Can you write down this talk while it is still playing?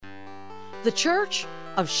The Church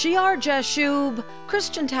of Shear Jashub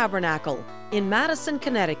Christian Tabernacle in Madison,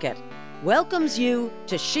 Connecticut welcomes you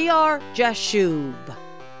to Shear Jashub.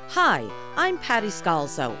 Hi, I'm Patty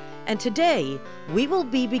Scalzo, and today we will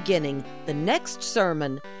be beginning the next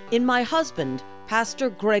sermon in my husband, Pastor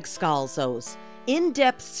Greg Scalzo's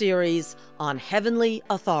in-depth series on heavenly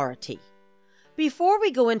authority. Before we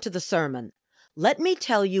go into the sermon, let me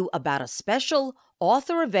tell you about a special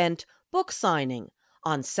author event book signing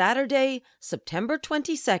on Saturday, September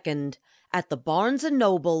 22nd at the Barnes &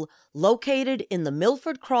 Noble located in the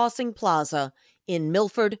Milford Crossing Plaza in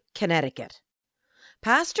Milford, Connecticut.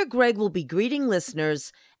 Pastor Greg will be greeting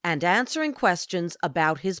listeners and answering questions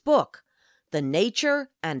about his book, The Nature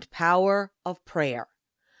and Power of Prayer.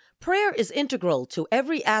 Prayer is integral to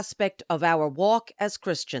every aspect of our walk as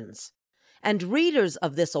Christians, and readers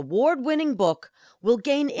of this award-winning book will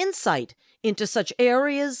gain insight into such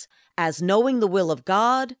areas as knowing the will of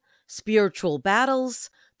God, spiritual battles,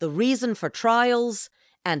 the reason for trials,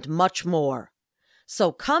 and much more.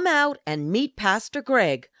 So come out and meet Pastor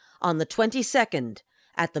Greg on the 22nd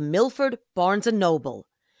at the Milford Barnes & Noble.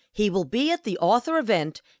 He will be at the author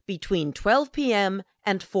event between 12 p.m.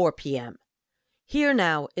 and 4 p.m. Here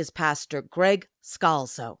now is Pastor Greg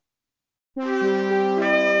Scalzo.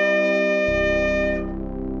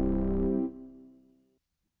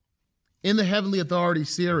 In the Heavenly Authority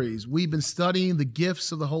series, we've been studying the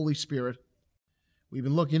gifts of the Holy Spirit. We've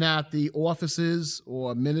been looking at the offices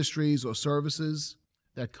or ministries or services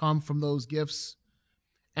that come from those gifts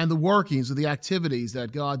and the workings of the activities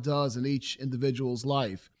that God does in each individual's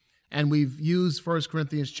life. And we've used 1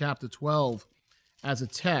 Corinthians chapter 12 as a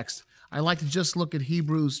text. I'd like to just look at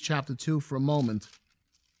Hebrews chapter 2 for a moment.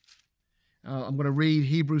 I'm going to read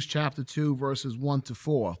Hebrews chapter 2, verses 1 to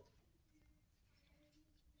 4.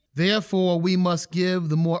 Therefore, we must give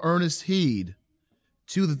the more earnest heed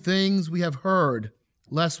to the things we have heard,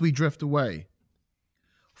 lest we drift away.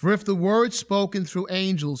 For if the word spoken through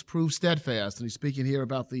angels prove steadfast, and he's speaking here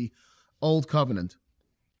about the old covenant,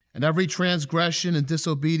 and every transgression and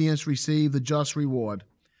disobedience receive the just reward,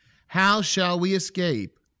 how shall we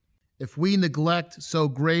escape if we neglect so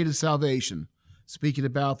great a salvation? Speaking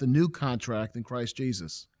about the new contract in Christ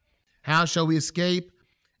Jesus. How shall we escape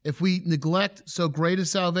if we neglect so great a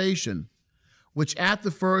salvation, which at the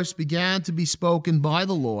first began to be spoken by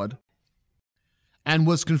the Lord, and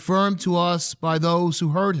was confirmed to us by those who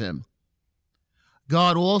heard him,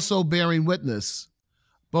 God also bearing witness,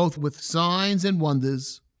 both with signs and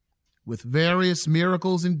wonders, with various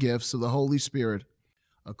miracles and gifts of the Holy Spirit,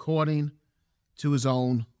 according to his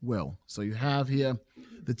own will. So you have here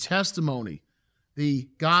the testimony, the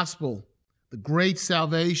gospel, the great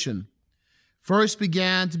salvation, first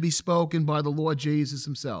began to be spoken by the Lord Jesus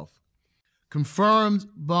himself, confirmed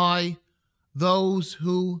by those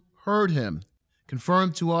who heard him,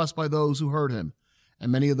 confirmed to us by those who heard him,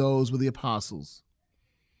 and many of those were the apostles.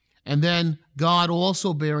 And then God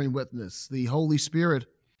also bearing witness, the Holy Spirit,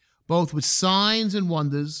 both with signs and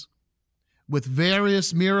wonders, with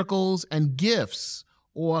various miracles and gifts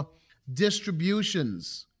or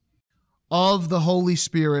distributions of the Holy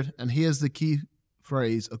Spirit, and here's the key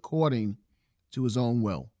phrase, according to his own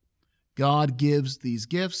will. God gives these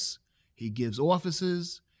gifts, he gives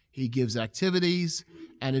offices, he gives activities,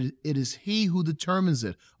 and it is he who determines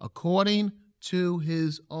it according to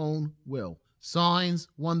his own will. Signs,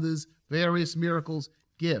 wonders, various miracles,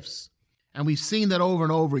 gifts. And we've seen that over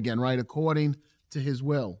and over again, right? According to his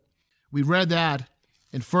will. We read that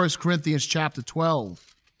in 1 Corinthians chapter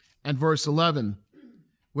 12 and verse 11,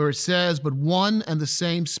 where it says, but one and the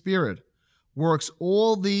same Spirit works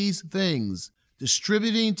all these things,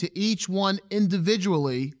 distributing to each one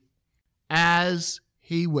individually as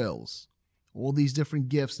he wills. All these different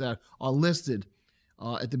gifts that are listed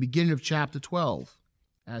at the beginning of chapter 12,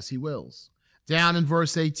 as he wills. Down in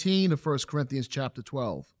verse 18 of 1 Corinthians chapter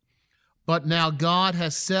 12. But now God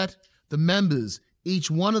has set the members, each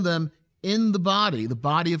one of them in the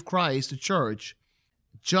body of Christ, the church,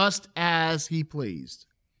 just as he pleased.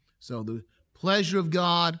 So the pleasure of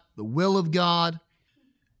God, the will of God,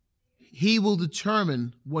 he will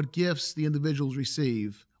determine what gifts the individuals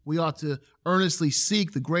receive. We ought to earnestly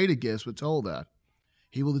seek the greater gifts, we're told that.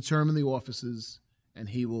 He will determine the offices, and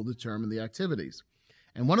he will determine the activities.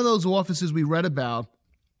 And one of those offices we read about,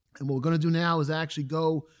 and what we're going to do now is actually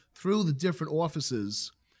go through the different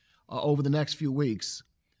offices over the next few weeks.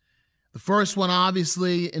 The first one,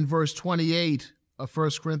 obviously, in verse 28 of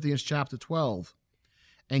 1 Corinthians chapter 12.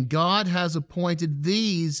 And God has appointed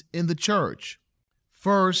these in the church,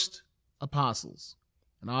 first, apostles.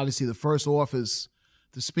 And obviously the first office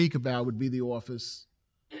to speak about would be the office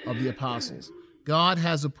of the apostles. God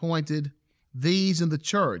has appointed these in the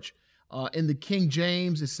church. In the King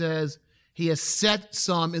James, it says, he has set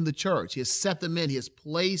some in the church. He has set them in. He has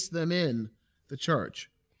placed them in the church.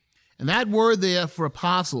 And that word there for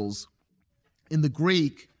apostles in the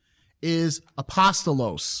Greek is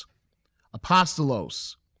apostolos.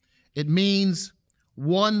 Apostolos. It means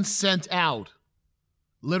one sent out.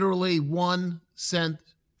 Literally, one sent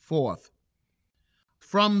forth.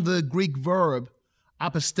 From the Greek verb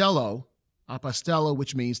apostello,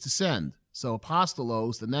 which means to send. So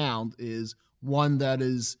apostolos, the noun, is one that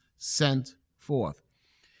is sent forth.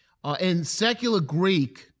 In secular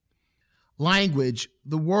Greek language,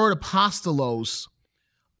 the word apostolos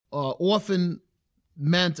often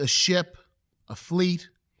meant a ship, a fleet,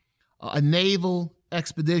 a naval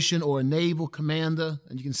expedition, or a naval commander.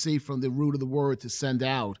 And you can see from the root of the word to send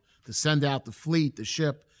out the fleet, the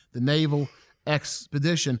ship, the naval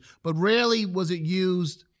expedition. But rarely was it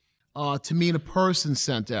used to mean a person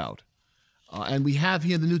sent out. And we have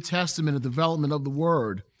here in the New Testament a development of the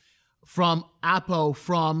word from apo,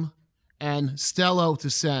 from, and stello, to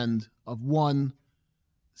send, of one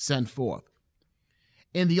sent forth.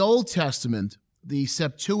 In the Old Testament, the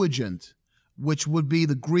Septuagint, which would be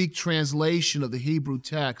the Greek translation of the Hebrew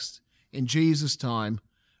text in Jesus' time,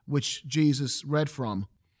 which Jesus read from,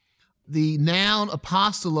 the noun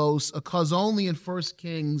apostolos occurs only in 1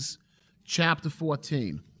 Kings chapter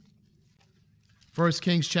 14. 1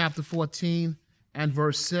 Kings chapter 14 and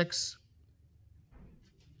verse 6.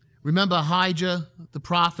 Remember Ahijah, the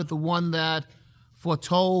prophet, the one that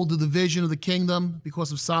foretold the division of the kingdom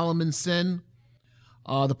because of Solomon's sin?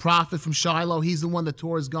 The prophet from Shiloh, he's the one that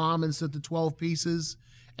tore his garments into 12 pieces,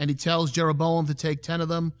 and he tells Jeroboam to take 10 of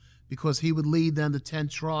them because he would lead then the 10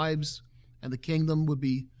 tribes, and the kingdom would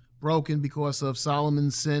be broken because of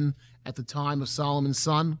Solomon's sin at the time of Solomon's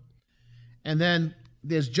son. And then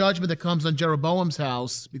there's judgment that comes on Jeroboam's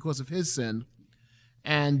house because of his sin,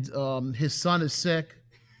 and his son is sick,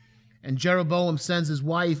 and Jeroboam sends his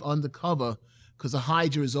wife undercover because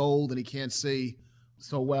Ahijah is old and he can't see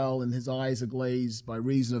so well, and his eyes are glazed by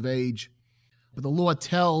reason of age. But the Lord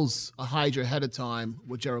tells Ahijah ahead of time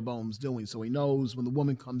what Jeroboam's doing, so he knows when the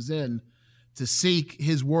woman comes in to seek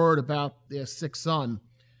his word about their sick son,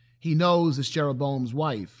 he knows it's Jeroboam's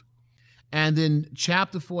wife. And in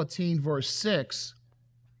chapter 14, verse 6,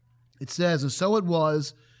 it says, "And so it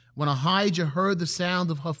was, when Ahijah heard the sound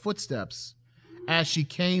of her footsteps as she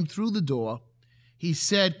came through the door, he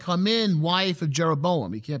said, 'Come in, wife of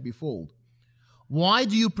Jeroboam.'" He can't be fooled. "Why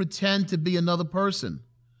do you pretend to be another person?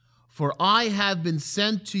 For I have been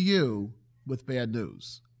sent to you with bad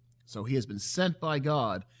news." So he has been sent by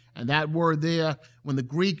God. And that word there, when the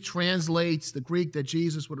Greek translates, the Greek that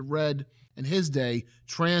Jesus would have read in his day,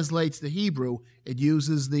 translates the Hebrew, it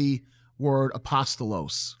uses the word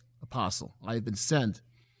apostolos, apostle. I have been sent.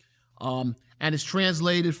 And it's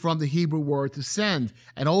translated from the Hebrew word to send.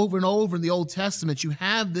 And over in the Old Testament, you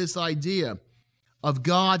have this idea of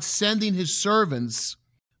God sending his servants,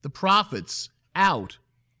 the prophets, out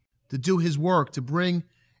to do his work, to bring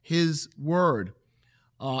his word.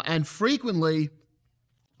 And frequently,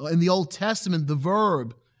 in the Old Testament, the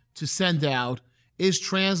verb to send out is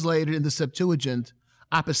translated in the Septuagint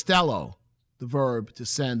apostello, the verb to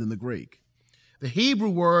send in the Greek. The Hebrew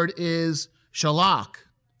word is shalach,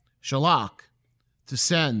 to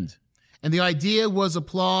send. And the idea was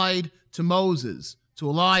applied to Moses, to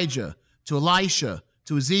Elijah, to Elisha,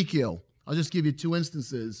 to Ezekiel. I'll just give you two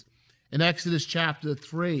instances. In Exodus chapter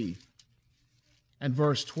 3 and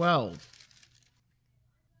verse 12.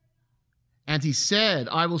 "And he said,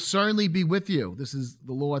 I will certainly be with you." This is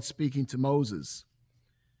the Lord speaking to Moses.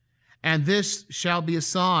 "And this shall be a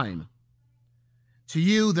sign to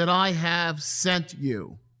you that I have sent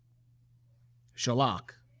you."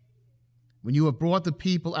 Shalach. "When you have brought the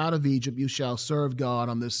people out of Egypt, you shall serve God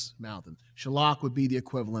on this mountain." Shalach would be the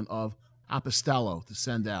equivalent of apostello, to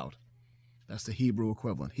send out. That's the Hebrew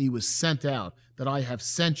equivalent. He was sent out, that I have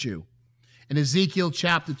sent you. In Ezekiel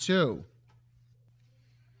chapter 2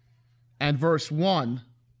 and verse 1,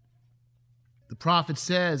 the prophet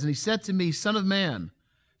says, "And he said to me, Son of man,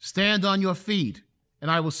 stand on your feet, and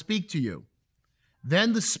I will speak to you.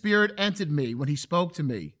 Then the Spirit entered me when he spoke to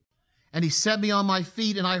me, and he set me on my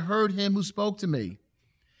feet, and I heard him who spoke to me.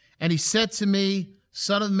 And he said to me,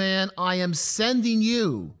 Son of man, I am sending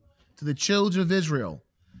you to the children of Israel,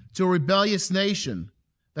 to a rebellious nation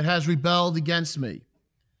that has rebelled against me.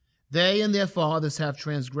 They and their fathers have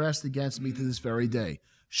transgressed against me to this very day."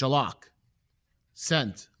 Shalach,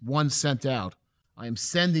 sent, one sent out. I am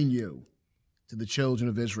sending you to the children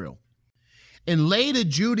of Israel. In later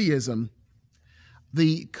Judaism,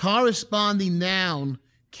 the corresponding noun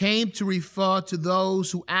came to refer to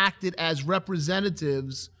those who acted as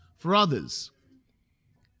representatives for others.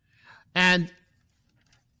 And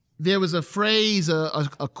there was a phrase, a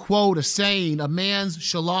quote, a saying, a man's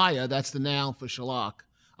shaliah, that's the noun for shalach.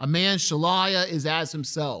 A man's shaliah is as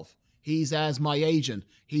himself. He's as my agent.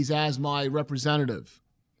 He's as my representative.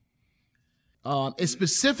 It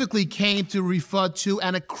specifically came to refer to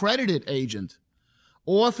an accredited agent,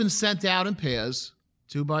 often sent out in pairs,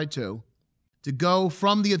 2 by 2, to go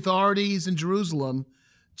from the authorities in Jerusalem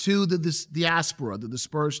to the diaspora, the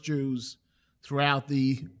dispersed Jews throughout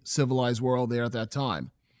the civilized world there at that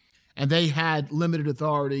time. And they had limited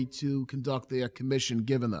authority to conduct their commission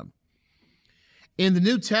given them. In the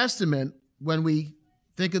New Testament, when we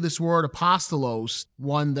think of this word apostolos,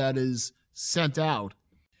 one that is sent out,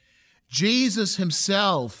 Jesus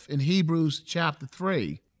himself in Hebrews chapter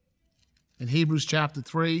 3 and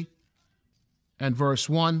verse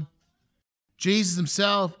 1, Jesus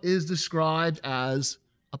himself is described as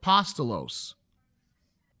apostolos.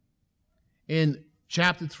 In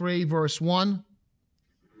chapter 3, verse 1,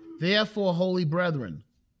 therefore, holy brethren,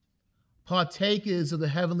 partakers of the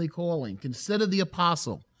heavenly calling, consider the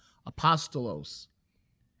apostle, apostolos,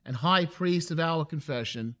 and high priest of our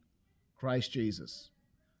confession, Christ Jesus,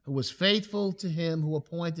 who was faithful to him who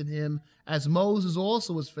appointed him, as Moses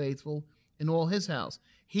also was faithful in all his house.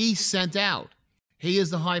 He sent out. He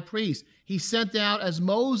is the high priest. He sent out as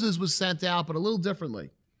Moses was sent out, but a little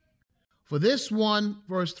differently. For this one,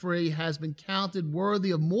 verse 3, has been counted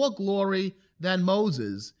worthy of more glory than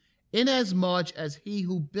Moses, inasmuch as he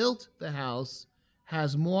who built the house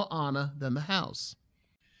has more honor than the house.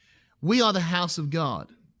 We are the house of God.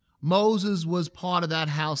 Moses was part of that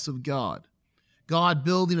house of God, God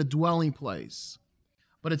building a dwelling place.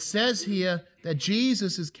 But it says here that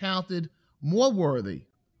Jesus is counted more worthy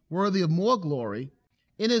of more glory,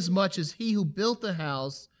 inasmuch as he who built the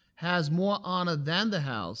house has more honor than the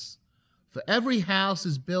house. For every house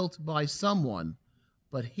is built by someone,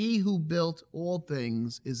 but he who built all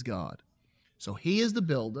things is God. So he is the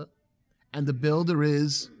builder, and the builder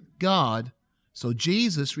is God. So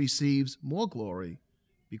Jesus receives more glory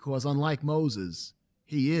because, unlike Moses,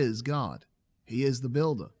 he is God. He is the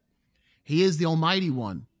builder. He is the Almighty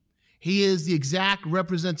One. He is the exact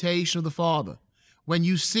representation of the Father. When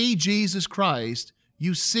you see Jesus Christ,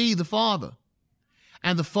 you see the Father.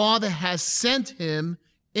 And the Father has sent him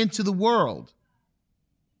into the world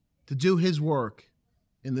to do his work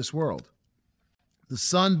in this world. The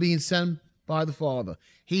Son being sent by the Father.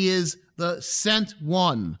 He is the sent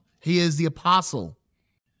one. He is the apostle.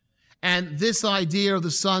 And this idea of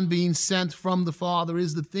the Son being sent from the Father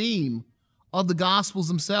is the theme of the Gospels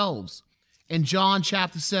themselves. In John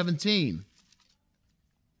chapter 17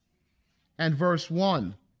 and verse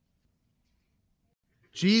 1,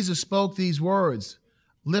 Jesus spoke these words,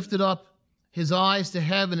 lifted up his eyes to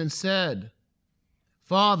heaven and said,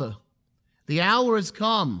 Father, the hour has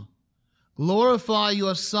come. Glorify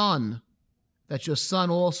your Son, that your Son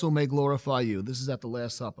also may glorify you. This is at the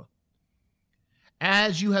Last Supper.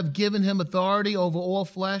 As you have given him authority over all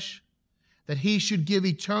flesh, that he should give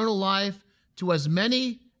eternal life to as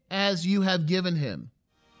many as you have given him.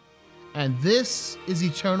 And this is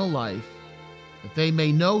eternal life, that they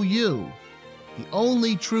may know you, the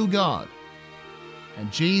only true God,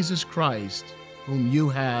 and Jesus Christ, whom you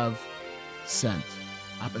have sent.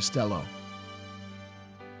 Apostello.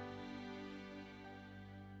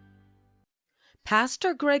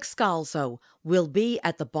 Pastor Greg Scalzo will be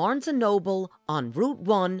at the Barnes & Noble on Route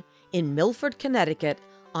 1 in Milford, Connecticut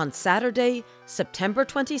on Saturday, September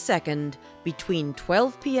 22nd between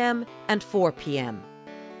 12 p.m. and 4 p.m.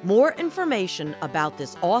 More information about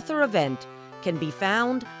this author event can be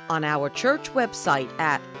found on our church website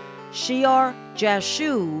at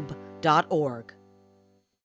shiarjashub.org.